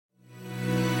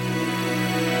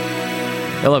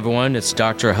Hello, everyone. It's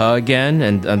Dr. Huh again,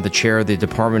 and I'm the chair of the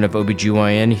Department of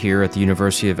OBGYN here at the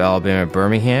University of Alabama at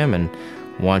Birmingham, and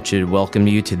want to welcome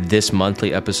you to this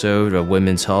monthly episode of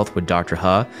Women's Health with Dr.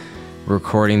 Huh. We're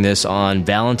recording this on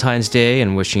Valentine's Day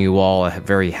and wishing you all a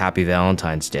very happy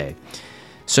Valentine's Day.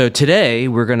 So today,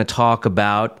 we're going to talk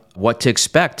about what to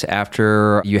expect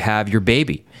after you have your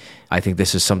baby. I think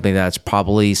this is something that's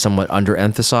probably somewhat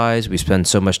underemphasized. We spend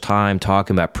so much time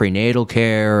talking about prenatal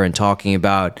care and talking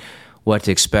about what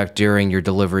to expect during your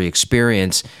delivery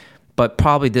experience, but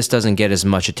probably this doesn't get as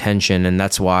much attention, and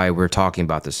that's why we're talking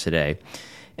about this today.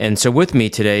 And so with me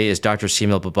today is Dr.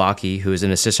 Seema Babaki, who is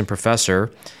an assistant professor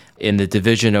in the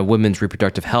Division of Women's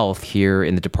Reproductive Health here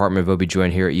in the Department of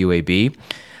OBGYN here at UAB.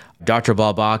 Dr.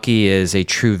 Babaki is a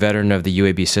true veteran of the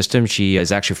UAB system. She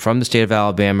is actually from the state of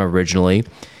Alabama originally.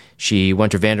 She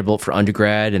went to Vanderbilt for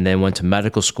undergrad and then went to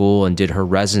medical school and did her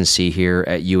residency here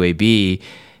at UAB,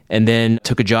 and then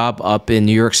took a job up in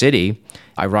New York City,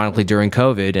 ironically during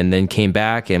COVID, and then came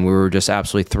back, and we were just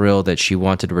absolutely thrilled that she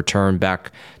wanted to return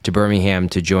back to Birmingham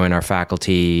to join our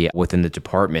faculty within the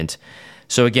department.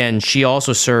 So again, she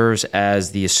also serves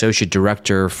as the Associate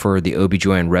Director for the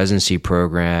OBGYN Residency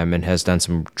Program and has done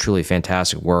some truly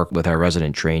fantastic work with our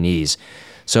resident trainees.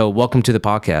 So welcome to the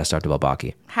podcast, Dr.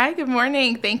 Babaki. Hi, good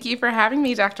morning. Thank you for having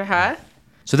me, Dr. Huh.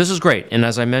 So this is great. And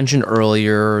as I mentioned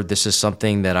earlier, this is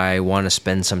something that I want to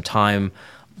spend some time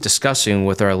discussing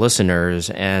with our listeners.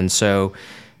 And so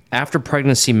after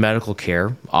pregnancy medical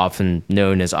care, often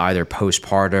known as either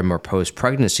postpartum or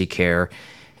post-pregnancy care,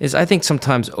 is I think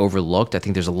sometimes overlooked. I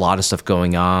think there's a lot of stuff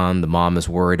going on. The mom is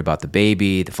worried about the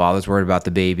baby, the father's worried about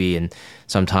the baby, and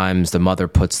sometimes the mother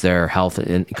puts their health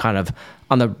in kind of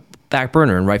on the back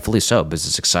burner, and rightfully so, because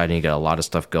it's exciting. You got a lot of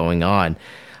stuff going on.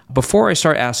 Before I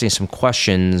start asking some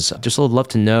questions, just would love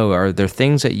to know, are there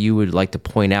things that you would like to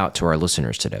point out to our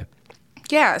listeners today?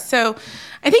 Yeah, so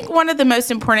I think one of the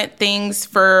most important things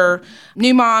for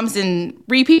new moms and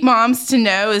repeat moms to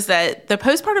know is that the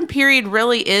postpartum period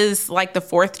really is like the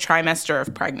fourth trimester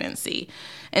of pregnancy.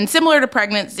 And similar to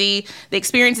pregnancy, the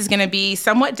experience is going to be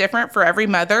somewhat different for every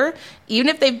mother, even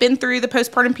if they've been through the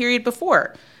postpartum period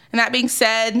before. And that being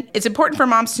said, it's important for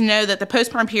moms to know that the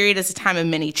postpartum period is a time of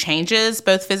many changes,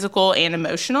 both physical and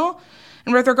emotional.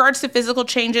 And with regards to physical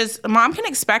changes, a mom can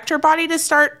expect her body to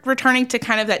start returning to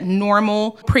kind of that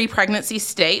normal pre-pregnancy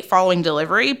state following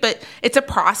delivery, but it's a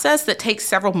process that takes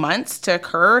several months to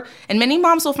occur. And many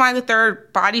moms will find that their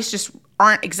bodies just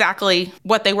aren't exactly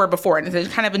what they were before, and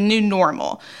it's kind of a new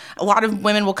normal. A lot of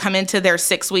women will come into their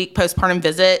 6-week postpartum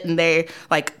visit and they're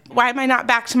like, why am I not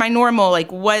back to my normal?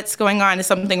 Like, what's going on? Is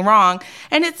something wrong?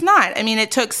 And it's not. I mean, it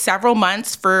took several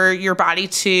months for your body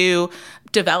to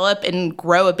develop and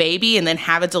grow a baby and then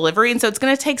have a delivery. And so it's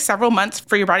going to take several months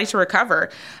for your body to recover.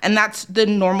 And that's the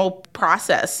normal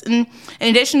process. And in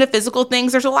addition to physical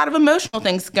things, there's a lot of emotional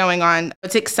things going on.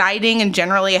 It's exciting and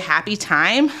generally a happy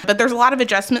time, but there's a lot of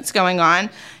adjustments going on.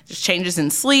 There's changes in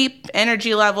sleep,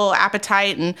 energy level,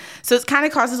 appetite. And so it kind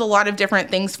of causes a lot of different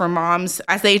things for moms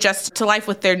as they adjust to life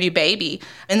with their new baby.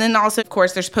 And then also, of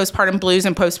course, there's postpartum blues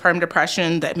and postpartum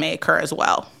depression that may occur as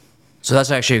well. So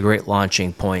that's actually a great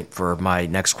launching point for my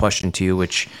next question to you,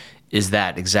 which is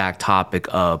that exact topic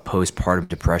of postpartum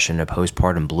depression and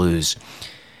postpartum blues.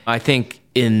 I think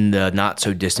in the not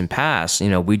so distant past,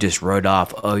 we just wrote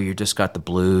off, oh, you just got the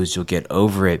blues, you'll get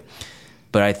over it.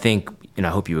 But I think, and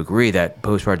I hope you agree, that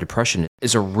postpartum depression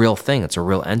is a real thing. It's a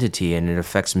real entity, and it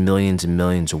affects millions and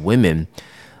millions of women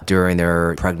during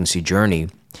their pregnancy journey.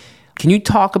 Can you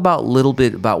talk about a little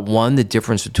bit about, one, the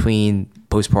difference between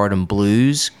postpartum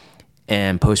blues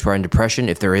and postpartum depression,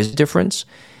 if there is a difference,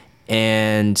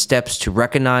 and steps to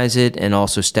recognize it, and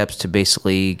also steps to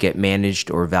basically get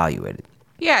managed or evaluated?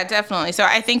 Yeah, definitely. So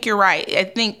I think you're right. I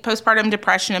think postpartum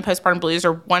depression and postpartum blues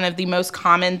are one of the most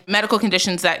common medical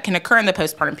conditions that can occur in the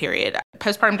postpartum period.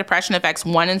 Postpartum depression affects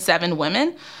 1 in 7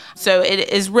 women, so it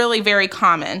is really very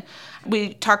common.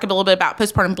 We talk a little bit about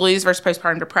postpartum blues versus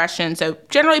postpartum depression. So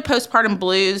generally, postpartum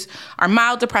blues are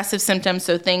mild depressive symptoms.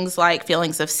 So things like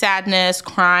feelings of sadness,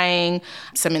 crying,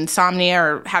 some insomnia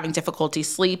or having difficulty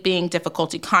sleeping,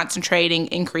 difficulty concentrating,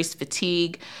 increased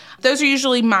fatigue. Those are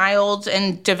usually mild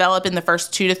and develop in the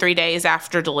first 2 to 3 days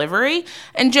after delivery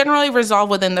and generally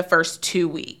resolve within the first 2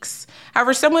 weeks.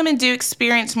 However, some women do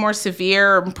experience more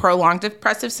severe or prolonged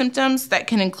depressive symptoms that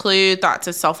can include thoughts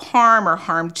of self-harm or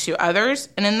harm to others.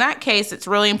 And in that case, it's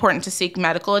really important to seek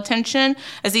medical attention,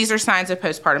 as these are signs of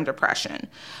postpartum depression.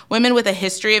 Women with a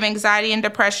history of anxiety and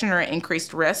depression are at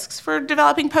increased risks for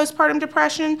developing postpartum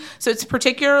depression. So it's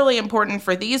particularly important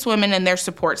for these women and their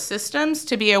support systems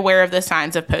to be aware of the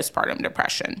signs of postpartum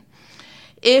depression.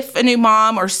 If a new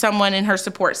mom or someone in her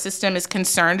support system is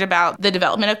concerned about the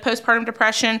development of postpartum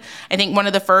depression, I think one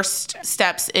of the first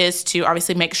steps is to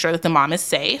obviously make sure that the mom is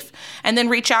safe, and then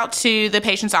reach out to the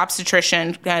patient's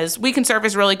obstetrician, because we can serve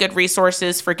as really good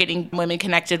resources for getting women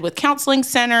connected with counseling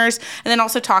centers, and then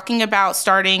also talking about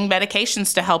starting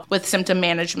medications to help with symptom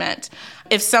management.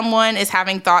 If someone is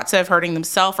having thoughts of hurting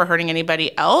themselves or hurting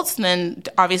anybody else, then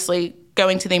obviously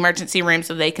going to the emergency room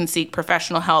so they can seek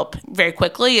professional help very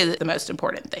quickly is the most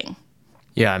important thing.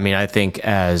 Yeah, I mean, I think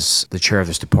as the chair of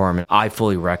this department, I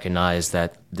fully recognize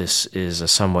that this is a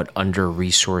somewhat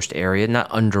under-resourced area, not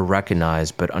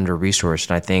under-recognized, but under-resourced.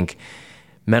 And I think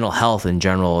mental health in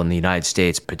general in the United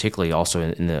States, particularly also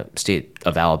in the state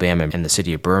of Alabama and the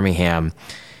city of Birmingham,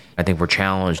 I think we're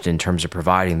challenged in terms of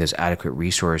providing those adequate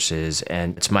resources.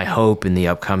 And it's my hope in the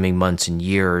upcoming months and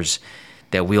years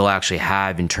that we'll actually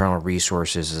have internal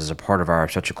resources as a part of our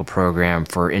obstetrical program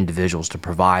for individuals to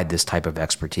provide this type of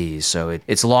expertise. So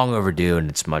it's long overdue and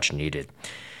it's much needed.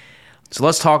 So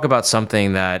let's talk about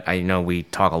something that I know we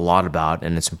talk a lot about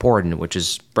and it's important, which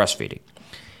is breastfeeding.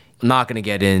 I'm not going to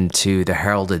get into the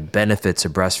heralded benefits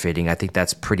of breastfeeding. I think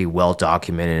that's pretty well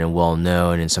documented and well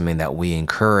known and something that we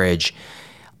encourage.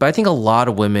 But I think a lot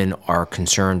of women are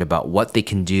concerned about what they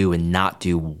can do and not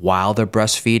do while they're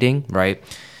breastfeeding, right?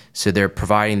 So they're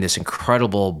providing this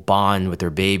incredible bond with their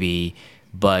baby,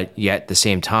 but yet at the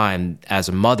same time, as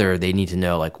a mother, they need to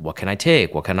know, like, what can I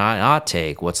take? What can I not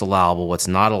take? What's allowable? What's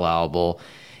not allowable?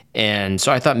 And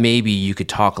so I thought maybe you could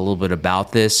talk a little bit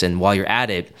about this. And while you're at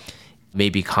it,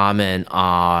 maybe comment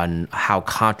on how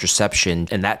contraception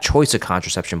and that choice of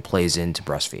contraception plays into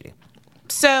breastfeeding.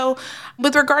 So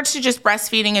with regards to just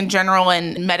breastfeeding in general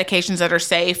and medications that are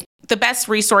safe, the best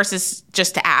resource is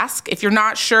just to ask. If you're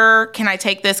not sure, can I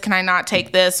take this? Can I not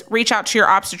take this? Reach out to your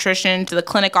obstetrician, to the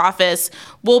clinic office.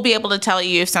 We'll be able to tell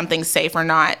you if something's safe or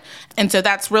not. And so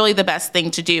that's really the best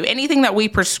thing to do. Anything that we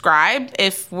prescribe,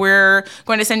 if we're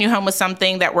going to send you home with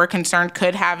something that we're concerned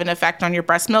could have an effect on your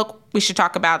breast milk, we should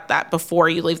talk about that before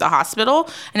you leave the hospital.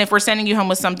 And if we're sending you home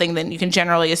with something, then you can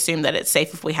generally assume that it's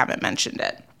safe if we haven't mentioned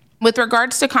it. With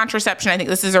regards to contraception, I think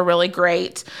this is a really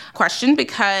great question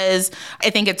because I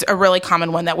think it's a really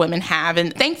common one that women have.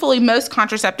 And thankfully, most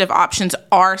contraceptive options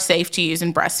are safe to use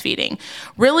in breastfeeding.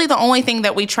 Really, the only thing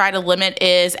that we try to limit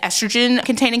is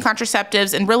estrogen-containing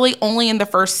contraceptives, and really only in the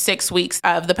first 6 weeks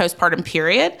of the postpartum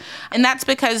period. And that's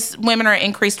because women are at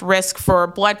increased risk for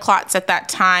blood clots at that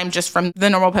time just from the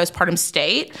normal postpartum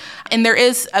state. And there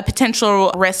is a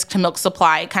potential risk to milk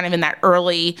supply kind of in that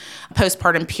early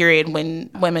postpartum period when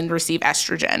women receive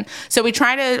estrogen. So we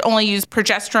try to only use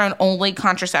progesterone-only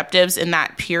contraceptives in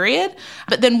that period.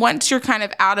 But then once you're kind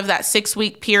of out of that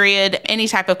 6-week period, any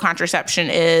type of contraception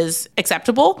is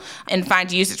acceptable and fine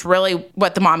to use. It's really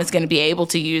what the mom is going to be able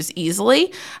to use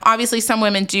easily. Obviously, some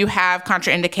women do have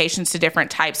contraindications to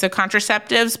different types of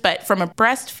contraceptives, but from a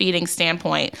breastfeeding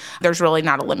standpoint, there's really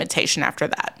not a limitation after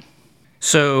that.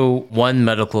 So one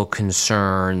medical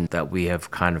concern that we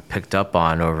have kind of picked up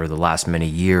on over the last many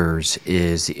years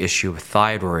is the issue of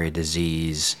thyroid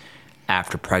disease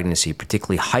after pregnancy,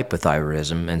 particularly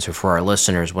hypothyroidism. And so for our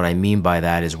listeners, what I mean by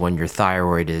that is when your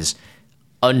thyroid is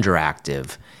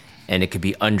underactive, and it could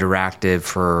be underactive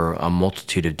for a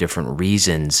multitude of different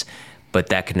reasons, but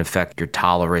that can affect your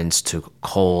tolerance to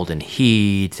cold and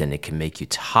heat, and it can make you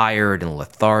tired and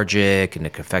lethargic, and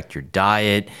it can affect your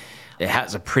diet. It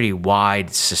has a pretty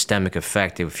wide systemic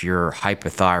effect if you're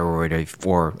hypothyroid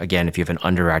or, again, if you have an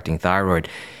underacting thyroid.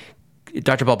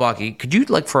 Dr. Balbaki, could you,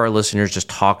 for our listeners, just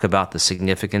talk about the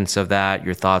significance of that,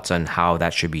 your thoughts on how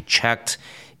that should be checked?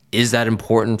 Is that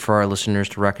important for our listeners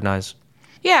to recognize?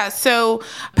 Yeah, so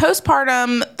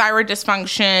postpartum thyroid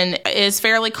dysfunction is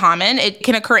fairly common. It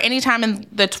can occur anytime in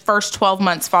the first 12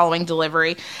 months following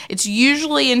delivery. It's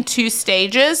usually in 2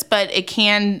 stages, but it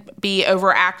can be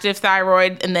overactive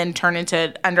thyroid and then turn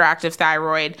into underactive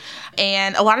thyroid.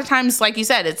 And a lot of times, like you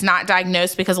said, it's not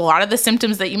diagnosed because a lot of the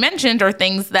symptoms that you mentioned are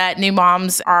things that new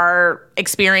moms are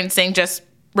experiencing just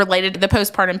related to the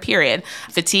postpartum period.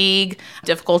 Fatigue,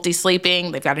 difficulty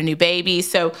sleeping, they've got a new baby.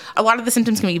 So a lot of the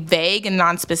symptoms can be vague and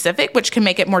nonspecific, which can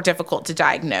make it more difficult to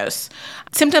diagnose.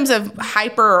 Symptoms of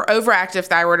hyper or overactive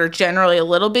thyroid are generally a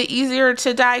little bit easier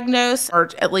to diagnose, or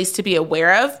at least to be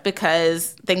aware of,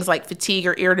 because things like fatigue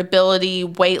or irritability,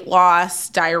 weight loss,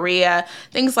 diarrhea,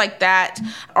 things like that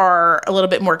are a little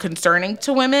bit more concerning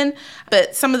to women.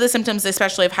 But some of the symptoms,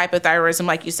 especially of hypothyroidism,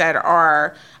 like you said,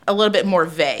 are a little bit more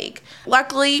vague.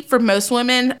 Luckily, for most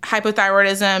women,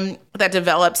 hypothyroidism that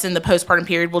develops in the postpartum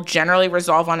period will generally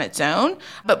resolve on its own,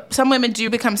 but some women do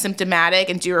become symptomatic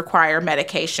and do require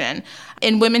medication.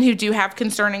 In women who do have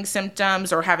concerning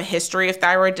symptoms or have a history of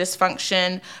thyroid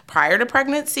dysfunction prior to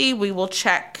pregnancy, we will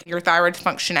check your thyroid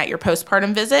function at your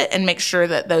postpartum visit and make sure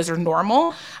that those are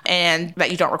normal and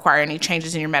that you don't require any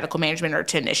changes in your medical management or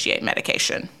to initiate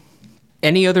medication.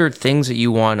 Any other things that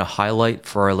you want to highlight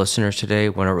for our listeners today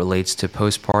when it relates to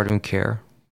postpartum care?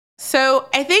 So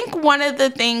I think one of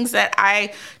the things that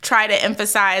I try to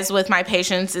emphasize with my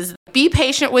patients is be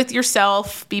patient with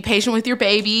yourself, be patient with your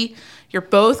baby. You're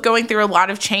both going through a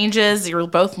lot of changes. You're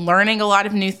both learning a lot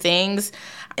of new things.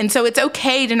 And so it's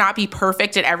okay to not be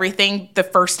perfect at everything the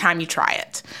first time you try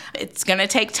it. It's going to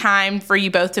take time for you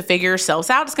both to figure yourselves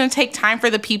out. It's going to take time for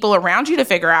the people around you to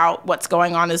figure out what's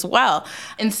going on as well.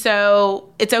 And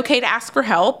so it's okay to ask for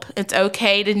help. It's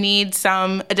okay to need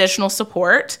some additional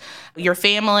support. Your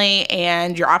family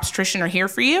and your obstetrician are here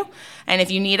for you. And if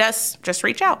you need us, just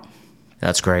reach out.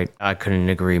 That's great. I couldn't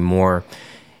agree more.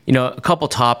 You know, a couple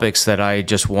topics that I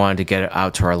just wanted to get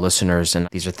out to our listeners, and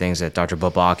these are things that Dr.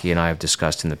 Balbaki and I have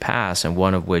discussed in the past, and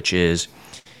one of which is,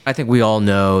 I think we all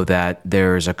know that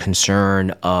there's a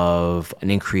concern of an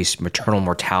increased maternal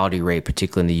mortality rate,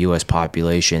 particularly in the U.S.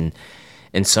 population,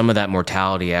 and some of that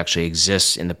mortality actually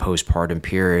exists in the postpartum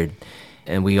period,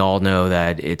 and we all know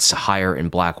that it's higher in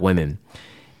Black women.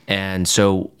 And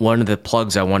so one of the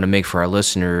plugs I want to make for our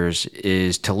listeners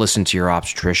is to listen to your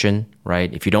obstetrician,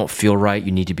 right? If you don't feel right,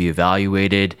 you need to be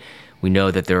evaluated. We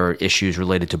know that there are issues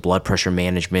related to blood pressure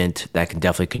management that can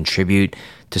definitely contribute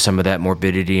to some of that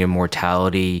morbidity and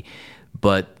mortality.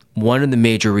 But one of the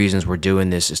major reasons we're doing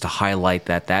this is to highlight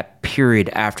that that period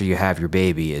after you have your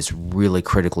baby is really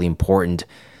critically important,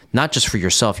 not just for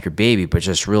yourself, your baby, but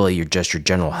just really your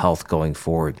general health going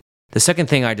forward. The second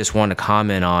thing I just want to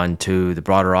comment on to the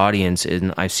broader audience,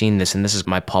 and I've seen this, and this is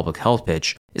my public health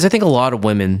pitch, is I think a lot of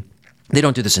women, they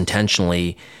don't do this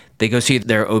intentionally. They go see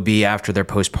their OB after their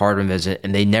postpartum visit,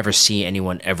 and they never see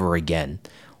anyone ever again.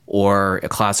 Or a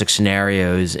classic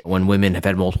scenario is when women have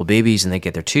had multiple babies and they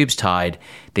get their tubes tied,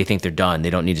 they think they're done. They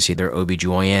don't need to see their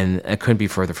OB/GYN. It couldn't be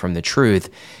further from the truth.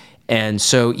 And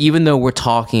so even though we're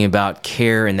talking about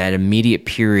care in that immediate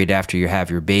period after you have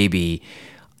your baby,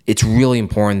 it's really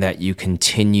important that you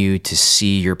continue to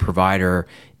see your provider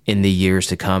in the years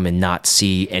to come and not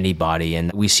see anybody.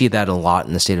 And we see that a lot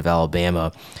in the state of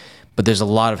Alabama. But there's a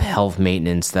lot of health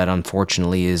maintenance that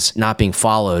unfortunately is not being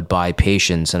followed by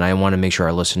patients. And I want to make sure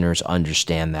our listeners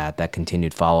understand that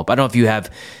continued follow-up. I don't know if you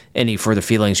have any further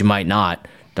feelings. You might not,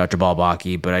 Dr.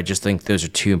 Balbaki, but I just think those are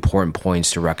two important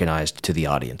points to recognize to the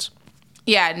audience.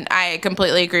 Yeah, I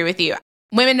completely agree with you.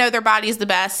 Women know their body's the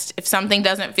best. If something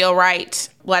doesn't feel right,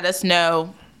 let us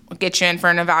know. We'll get you in for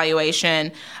an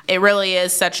evaluation. It really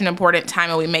is such an important time,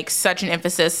 and we make such an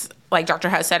emphasis, like Dr.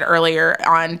 Huss said earlier,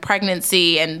 on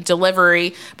pregnancy and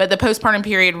delivery. But the postpartum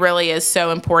period really is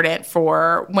so important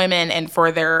for women and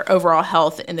for their overall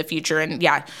health in the future. And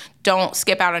yeah, don't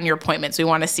skip out on your appointments. We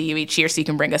want to see you each year so you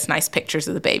can bring us nice pictures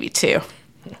of the baby too.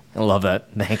 I love that.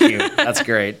 Thank you. That's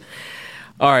great.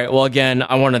 All right. Well, again,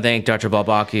 I want to thank Dr.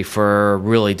 Balbaki for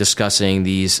really discussing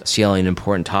these salient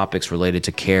important topics related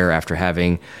to care after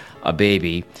having a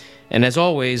baby. And as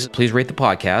always, please rate the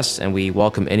podcast, and we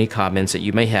welcome any comments that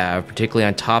you may have, particularly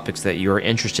on topics that you're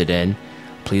interested in.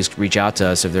 Please reach out to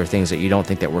us if there are things that you don't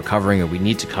think that we're covering or we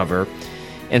need to cover.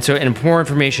 And so, and more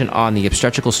information on the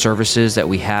obstetrical services that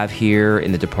we have here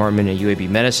in the Department of UAB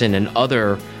Medicine and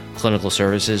other clinical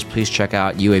services, please check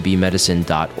out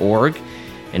uabmedicine.org.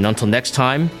 And until next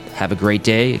time, have a great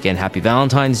day. Again, happy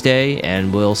Valentine's Day,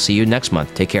 and we'll see you next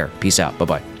month. Take care. Peace out.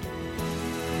 Bye-bye.